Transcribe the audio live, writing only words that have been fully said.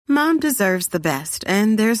Mom deserves the best,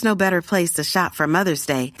 and there's no better place to shop for Mother's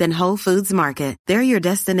Day than Whole Foods Market. They're your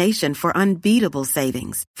destination for unbeatable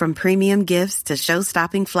savings, from premium gifts to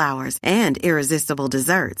show-stopping flowers and irresistible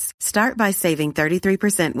desserts. Start by saving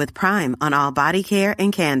 33% with Prime on all body care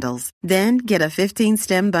and candles. Then get a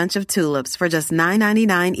 15-stem bunch of tulips for just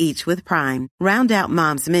 $9.99 each with Prime. Round out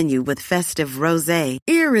Mom's menu with festive rosé,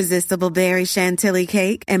 irresistible berry chantilly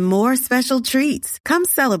cake, and more special treats. Come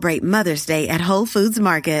celebrate Mother's Day at Whole Foods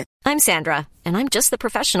Market. I'm Sandra, and I'm just the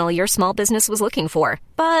professional your small business was looking for.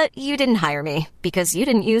 But you didn't hire me because you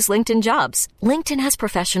didn't use LinkedIn Jobs. LinkedIn has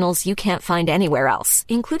professionals you can't find anywhere else,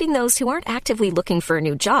 including those who aren't actively looking for a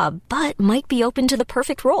new job, but might be open to the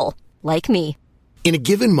perfect role, like me. In a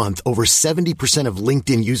given month, over 70% of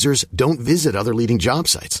LinkedIn users don't visit other leading job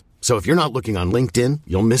sites. So if you're not looking on LinkedIn,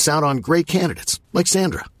 you'll miss out on great candidates, like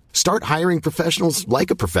Sandra. Start hiring professionals like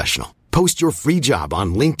a professional. Post your free job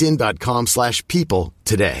on linkedin.com/people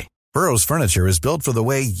today. Burrow's furniture is built for the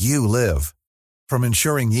way you live. From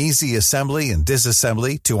ensuring easy assembly and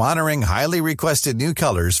disassembly to honoring highly requested new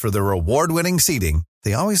colors for their award-winning seating,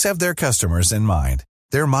 they always have their customers in mind.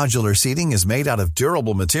 Their modular seating is made out of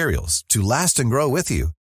durable materials to last and grow with you.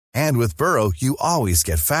 And with Burrow, you always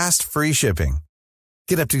get fast, free shipping.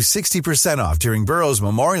 Get up to 60% off during Burrow's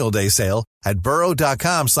Memorial Day sale at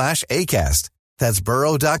burrow.com/ACAST. That's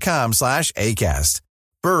burrow.com/ACAST.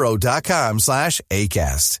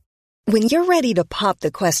 burrow.com/ACAST. When you're ready to pop the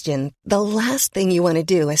question, the last thing you want to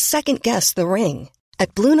do is second-guess the ring.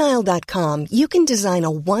 At BlueNile.com, you can design a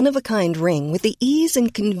one-of-a-kind ring with the ease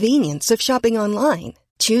and convenience of shopping online.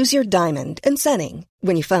 Choose your diamond and setting.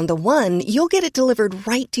 When you find the one, you'll get it delivered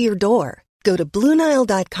right to your door. Go to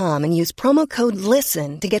BlueNile.com and use promo code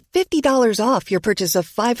LISTEN to get $50 off your purchase of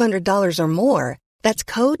 $500 or more. That's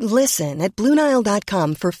code LISTEN at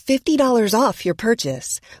BlueNile.com for $50 off your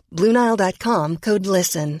purchase. BlueNile.com, code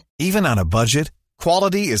LISTEN. Even on a budget,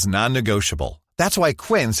 quality is non-negotiable. That's why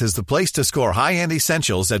Quince is the place to score high-end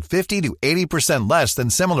essentials at 50 to 80% less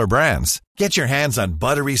than similar brands. Get your hands on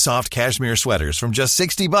buttery soft cashmere sweaters from just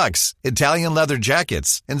 $60, Italian leather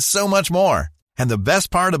jackets, and so much more. And the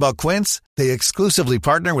best part about Quince, they exclusively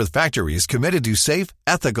partner with factories committed to safe,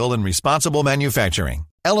 ethical, and responsible manufacturing.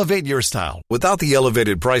 Elevate your style without the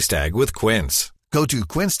elevated price tag with Quince. Go to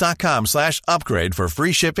quince.com/upgrade for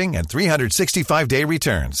free shipping and 365-day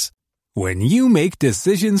returns. When you make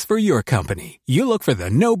decisions for your company, you look for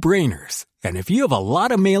the no-brainers. And if you have a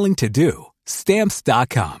lot of mailing to do,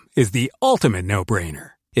 Stamps.com is the ultimate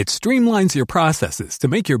no-brainer. It streamlines your processes to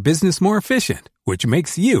make your business more efficient, which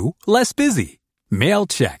makes you less busy. Mail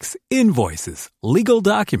checks, invoices, legal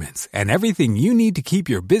documents, and everything you need to keep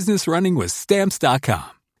your business running with Stamps.com.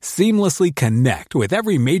 Seamlessly connect with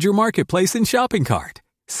every major marketplace and shopping cart.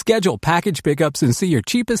 Schedule package pickups and see your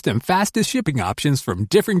cheapest and fastest shipping options from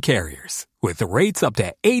different carriers, with rates up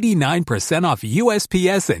to 89% off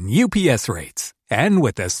USPS and UPS rates. And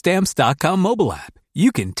with the Stamps.com mobile app,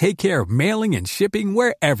 you can take care of mailing and shipping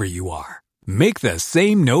wherever you are. Make the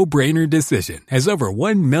same no-brainer decision as over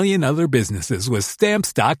 1 million other businesses with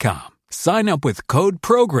Stamps.com. Sign up with code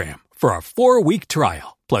PROGRAM for a 4-week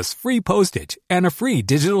trial, plus free postage and a free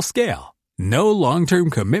digital scale. No long-term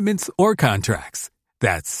commitments or contracts.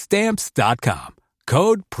 That's Stamps.com.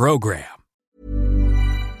 Code PROGRAM.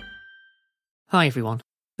 Hi everyone,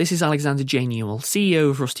 this is Alexander J. Newell, CEO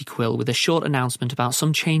of Rusty Quill, with a short announcement about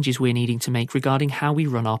some changes we're needing to make regarding how we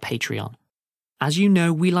run our Patreon. As you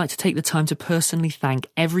know, we like to take the time to personally thank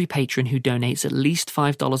every patron who donates at least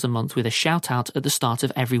 $5 a month with a shout-out at the start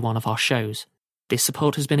of every one of our shows. This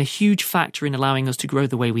support has been a huge factor in allowing us to grow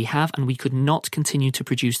the way we have, and we could not continue to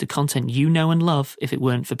produce the content you know and love if it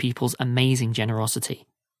weren't for people's amazing generosity.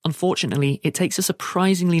 Unfortunately, it takes a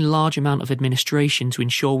surprisingly large amount of administration to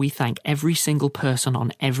ensure we thank every single person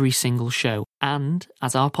on every single show, and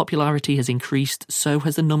as our popularity has increased, so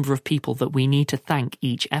has the number of people that we need to thank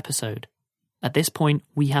each episode. At this point,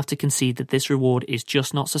 we have to concede that this reward is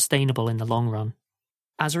just not sustainable in the long run.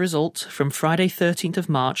 As a result, from Friday 13th of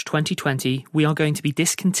March 2020, we are going to be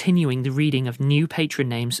discontinuing the reading of new patron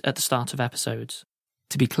names at the start of episodes.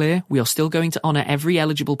 To be clear, we are still going to honour every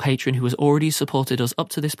eligible patron who has already supported us up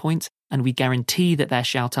to this point, and we guarantee that their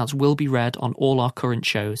shoutouts will be read on all our current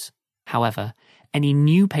shows. However, any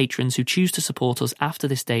new patrons who choose to support us after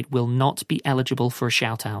this date will not be eligible for a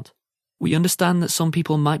shoutout. We understand that some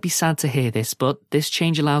people might be sad to hear this, but this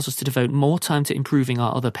change allows us to devote more time to improving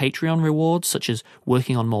our other Patreon rewards, such as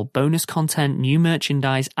working on more bonus content, new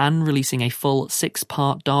merchandise, and releasing a full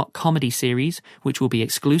 6-part dark comedy series, which will be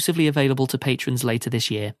exclusively available to patrons later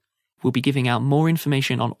this year. We'll be giving out more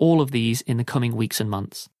information on all of these in the coming weeks and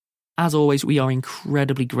months. As always, we are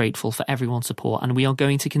incredibly grateful for everyone's support, and we are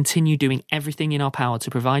going to continue doing everything in our power to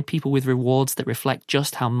provide people with rewards that reflect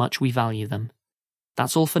just how much we value them.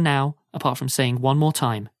 That's all for now, apart from saying one more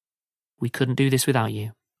time, we couldn't do this without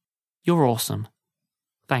you. You're awesome.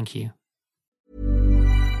 Thank you.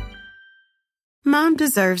 Mom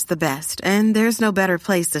deserves the best, and there's no better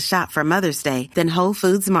place to shop for Mother's Day than Whole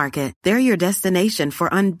Foods Market. They're your destination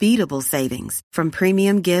for unbeatable savings, from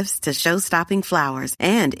premium gifts to show-stopping flowers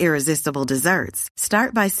and irresistible desserts.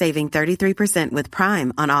 Start by saving 33% with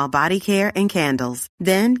Prime on all body care and candles.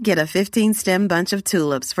 Then get a 15-stem bunch of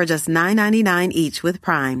tulips for just $9.99 each with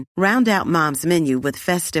Prime. Round out Mom's menu with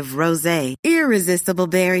festive rosé, irresistible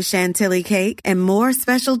berry chantilly cake, and more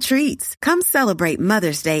special treats. Come celebrate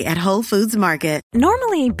Mother's Day at Whole Foods Market.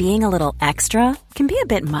 Normally, being a little extra can be a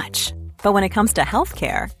bit much, but when it comes to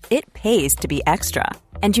healthcare, it pays to be extra.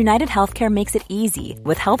 And United Healthcare makes it easy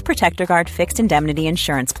with Health Protector Guard fixed indemnity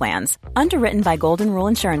insurance plans. Underwritten by Golden Rule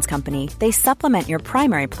Insurance Company, they supplement your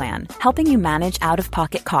primary plan, helping you manage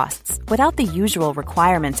out-of-pocket costs without the usual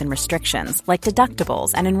requirements and restrictions like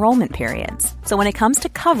deductibles and enrollment periods. So when it comes to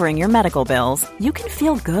covering your medical bills, you can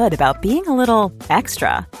feel good about being a little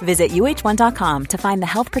extra. Visit UH1.com to find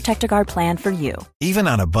the Health Protector Guard plan for you. Even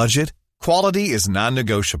on a budget, quality is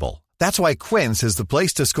non-negotiable. That's why Quince is the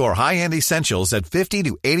place to score high-end essentials at 50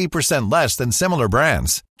 to 80% less than similar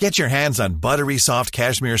brands. Get your hands on buttery soft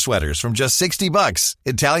cashmere sweaters from just $60,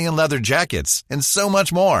 Italian leather jackets, and so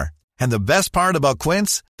much more. And the best part about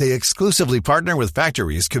Quince, they exclusively partner with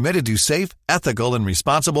factories committed to safe, ethical, and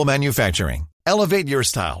responsible manufacturing. Elevate your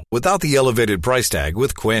style without the elevated price tag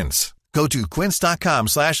with Quince. Go to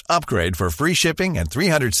quince.com/upgrade for free shipping and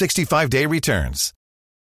 365-day returns.